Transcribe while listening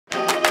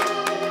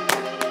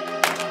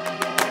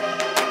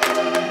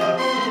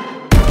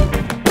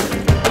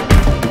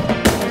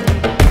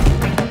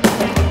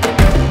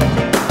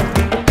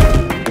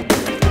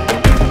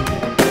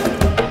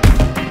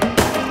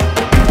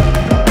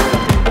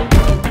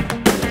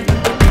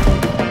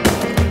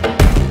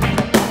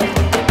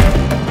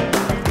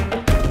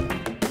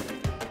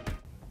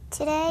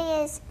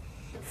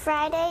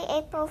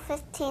April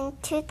 15,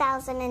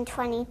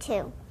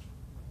 2022.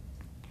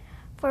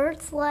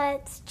 First,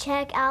 let's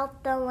check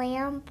out the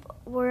lamp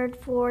word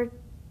for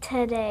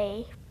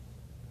today.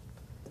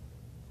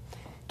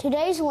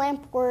 Today's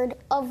lamp word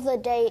of the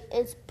day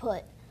is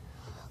put.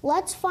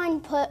 Let's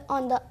find put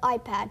on the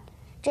iPad.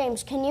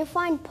 James, can you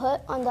find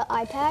put on the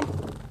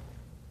iPad?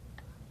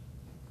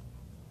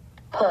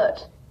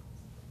 Put.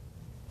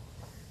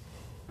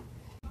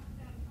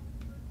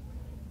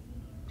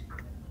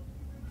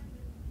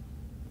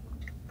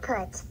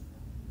 Put.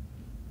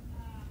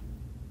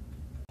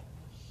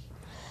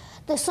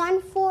 The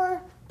sign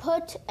for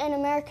put in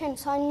American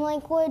Sign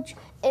Language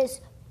is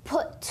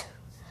put.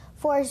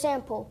 For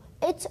example,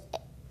 it's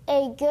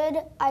a good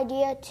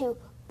idea to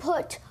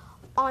put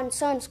on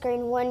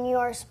sunscreen when you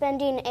are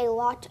spending a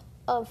lot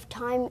of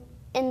time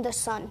in the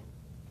sun.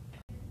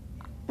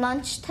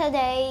 Lunch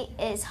today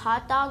is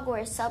hot dog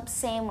or sub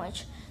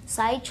sandwich.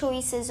 Side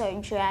choices are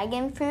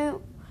dragon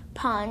fruit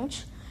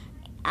punch,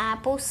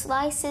 apple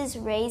slices,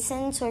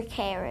 raisins, or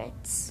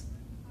carrots.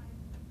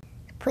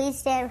 Please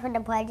stand for the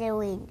Pledge of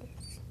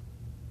Allegiance.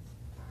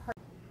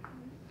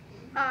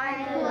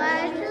 I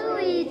pledge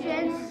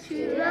allegiance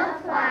to the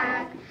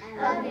flag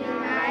of the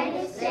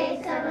United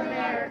States of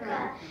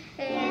America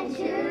and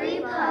to the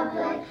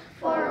republic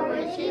for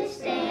which it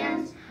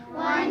stands,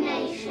 one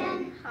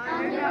nation,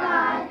 under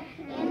God,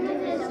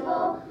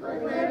 indivisible,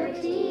 with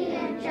liberty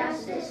and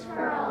justice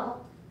for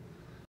all.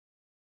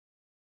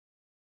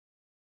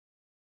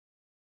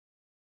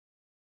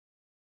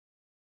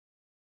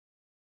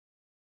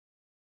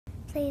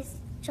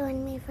 Please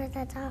join me for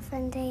the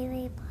Dolphin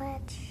Daily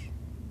Pledge.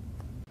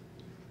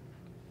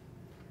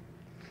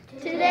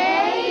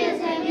 Today is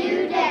a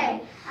new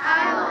day.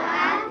 I will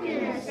act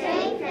in a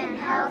safe and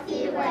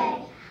healthy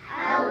way.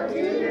 I will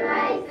do the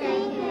right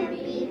thing and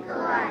be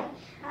polite.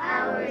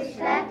 I will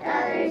respect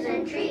others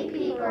and treat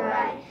people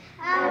right.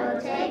 I will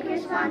take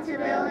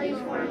responsibility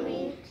for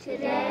me.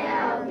 Today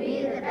I will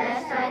be the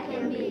best I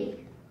can be.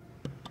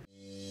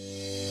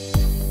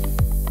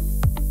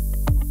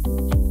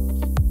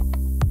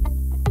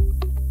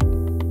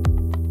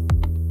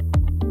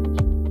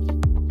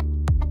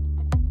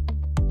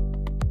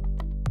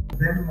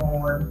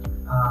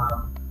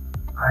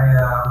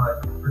 I'm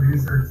a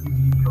producer,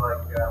 TV,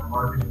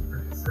 marketing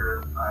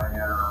producer.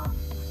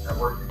 I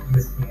work at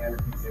ESPN,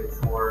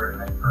 PGA Tour,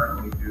 and I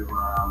currently do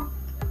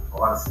a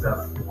lot of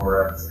stuff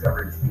for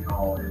Discovery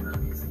Channel and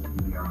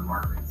BCTV on the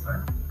marketing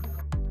side.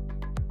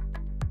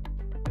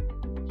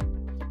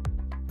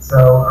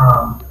 So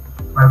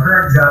my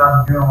current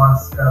job, doing a lot of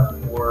stuff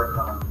for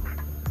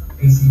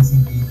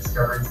ACTV,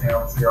 Discovery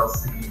Channel,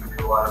 TLC. We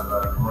do a lot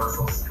of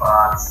commercial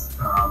spots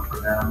for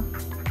them.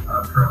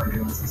 I'm currently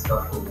doing some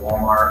stuff for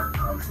Walmart,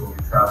 so we'll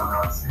be traveling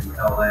out to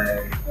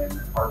LA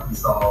and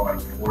Arkansas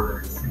and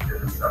Florida to shoot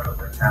different stuff with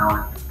their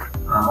talent.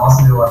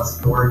 Also do a lot of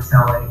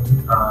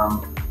storytelling,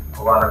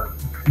 a lot of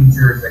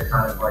features that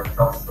kind of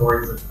tell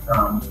stories of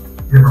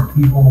different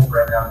people.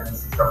 Right now I'm doing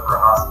some stuff for a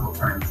hospital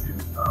trying to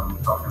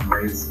help them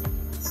raise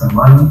some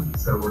money,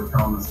 so we're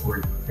telling the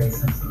stories of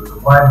patients. So there's a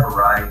wide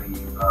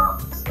variety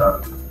of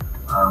stuff that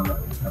I'm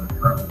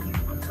currently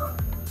doing right now.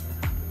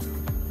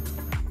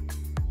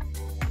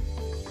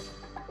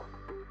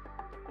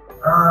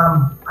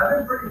 I've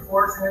been pretty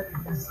fortunate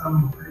to do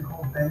some pretty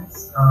cool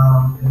things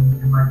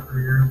in my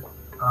career.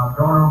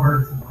 Going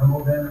over to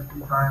Wimbledon a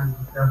few times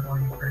was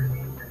definitely pretty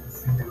neat, and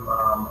just to do a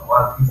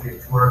lot of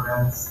PGA Tour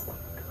events.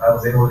 I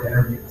was able to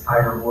interview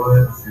Tiger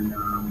Woods and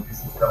do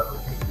some stuff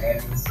with Peyton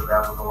Manning, so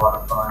that was a lot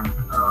of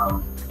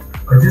fun.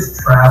 But just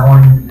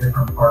traveling to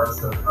different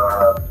parts of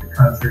the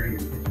country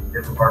and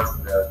different parts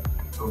of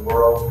the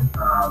world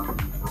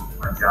for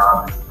my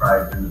job has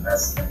probably been the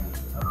best thing.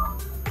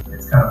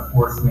 It's kind of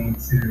forced me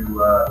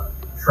to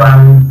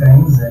try new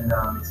things and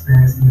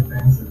experience new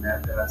things, and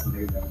that's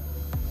amazing.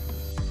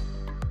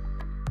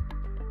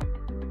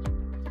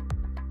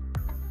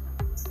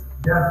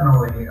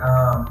 Definitely.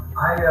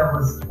 I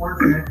was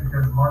fortunate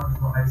because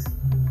Martinsville High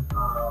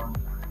School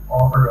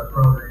offered a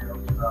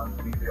program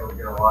for me to be able to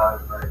get a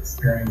lot of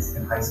experience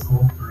in high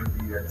school through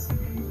the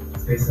TV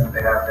station that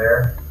they have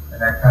there,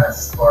 and that kind of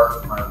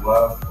sparked my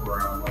love for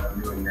what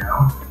I'm doing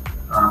now.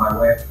 I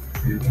went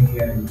to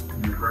Indiana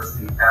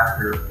University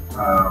after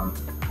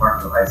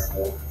Martinsville High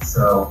School,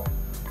 so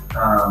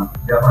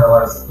definitely a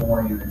lot of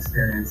schooling and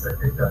experience I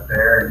picked up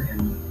there,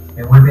 and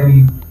with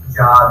any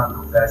job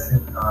and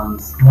profession,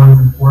 schooling is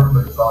important,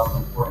 but it's also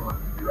important what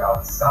you do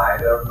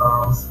outside of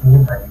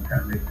school, how you kind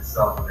of make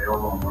yourself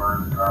available and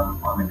learn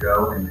on the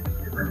go in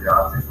different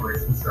job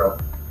situations. So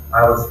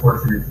I was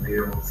fortunate to be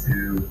able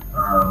to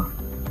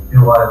do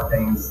a lot of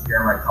things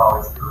during my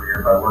college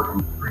career by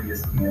working for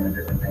ESPN and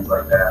different things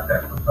like that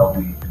that propelled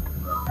me into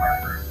my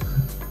career.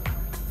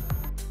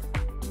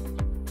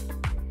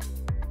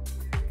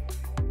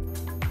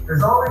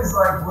 There's always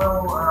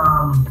little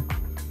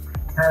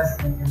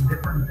tests and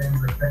different things.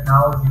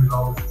 Technology is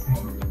always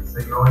changing, so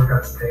you always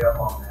got to stay up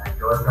on that.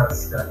 You always got to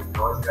study.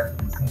 You always got to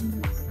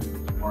continue to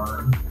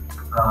learn.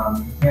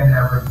 You can't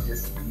ever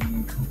just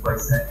be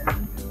complacent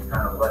and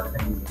kind of let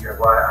things get.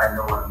 Well, I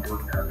know what I'm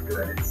doing, and I'm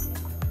good.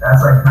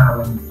 that's like kind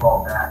of when you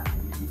fall back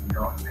and you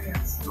don't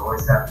advance. You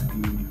always have to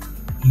be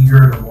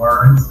eager to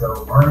learn.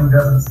 So learning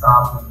doesn't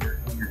stop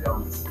when you're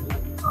done with school.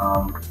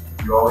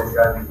 You always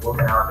got to be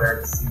looking out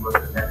there to see what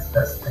the next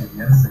best thing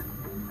is, and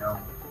you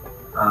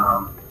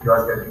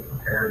always got to be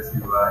prepared to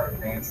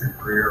advance your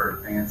career or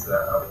advance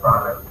a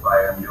product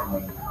by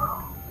knowing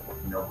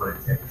what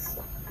it takes.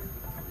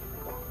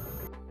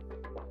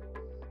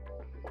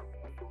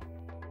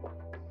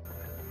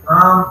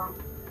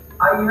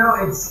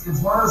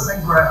 It's one of those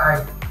things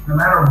where no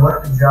matter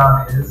what the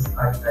job is,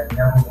 I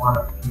never want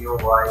to feel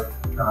like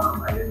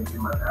I didn't do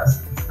my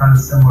best. It's kind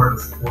of similar to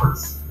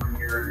sports. When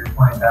you're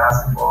playing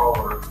basketball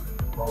or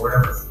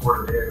whatever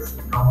sport it is,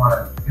 you don't want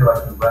to feel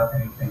like you left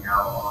anything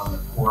out on the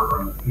court or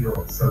on the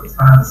field. So it's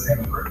kind of the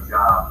same for a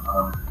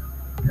job.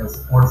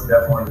 Sports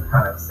definitely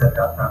kind of set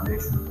that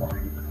foundation for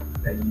me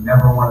that you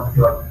never want to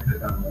feel like you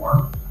could have done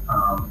more.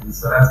 And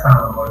so that's kind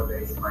of a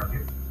motivation. Like no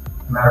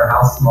matter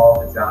how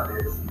small the job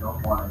is, you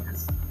don't want to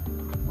just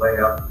lay it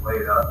up.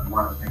 You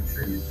want to make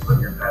sure you put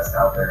your best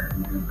out there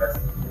and do the best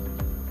you can.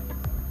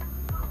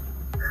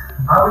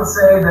 I would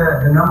say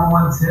that the number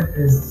one tip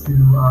is to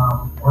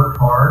work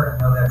hard. I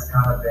know that's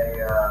kind of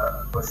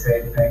a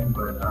cliche thing,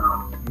 but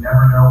you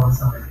never know when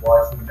somebody's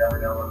watching. You never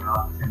know when an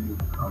opportunity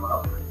will come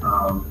up.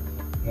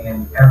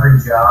 And every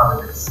job,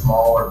 if it's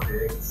small or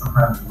big,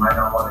 sometimes you might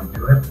not want to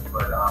do it,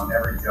 but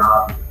every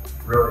job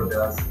really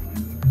does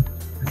lead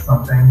to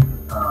something.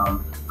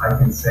 I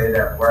can say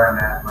that where I'm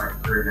at in my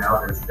career now,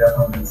 there's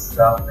definitely been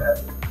stuff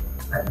that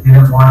I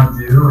didn't want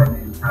to do,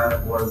 and it kind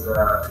of was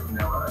a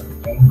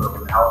game, but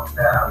without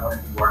that, I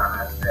wouldn't be where I'm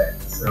at today.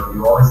 So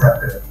you always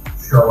have to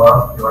show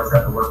up. You always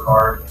have to work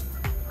hard.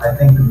 I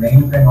think the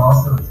main thing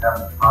also is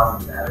having a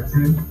positive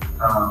attitude.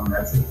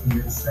 That's a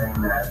huge thing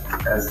that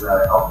has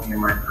helped me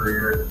in my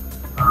career.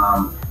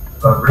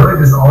 But really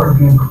just always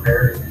being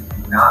prepared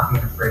and not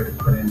being afraid to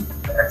put in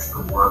the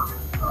extra work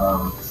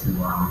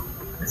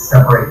to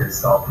separate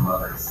yourself from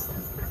others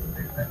is a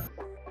big thing.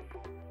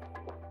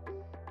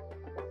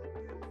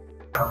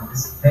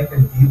 Just take a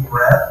deep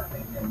breath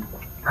and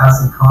have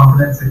some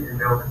confidence that you're going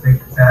to be able to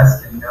take the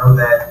test, and know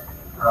that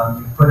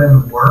you put in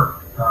the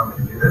work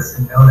to do this,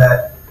 and know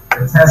that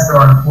the tests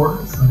are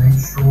important, so make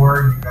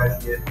sure you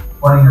guys get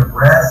plenty of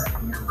rest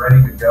and you're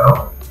ready to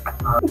go.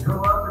 Good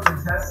luck with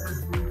the test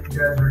this week. You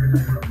guys are going to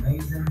do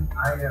amazing.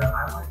 I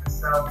went to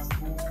South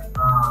School,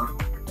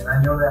 and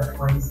I know that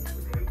place is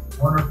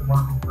a wonderful,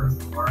 wonderful place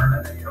to learn.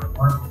 I know you have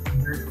wonderful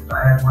teachers.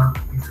 I had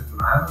wonderful teachers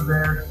when I was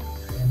there,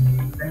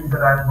 and the things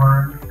that I've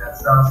learned at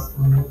South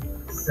School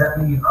set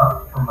me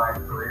up for my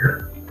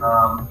career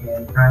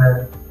and kind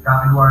of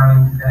got me where I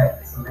am today.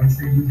 So make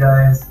sure you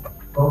guys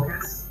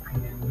focus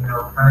and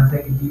kind of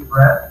take a deep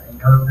breath and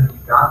know that you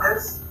got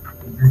this,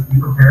 and just be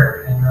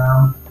prepared and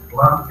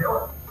go out and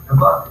kill it. Good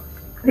luck.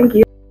 Thank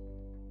you.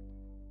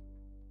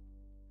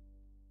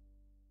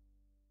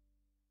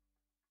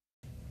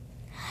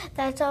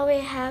 That's all we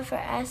have for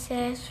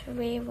SES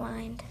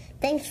Rewind.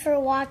 Thanks for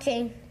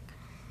watching.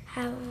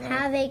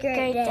 Have a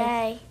great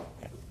day.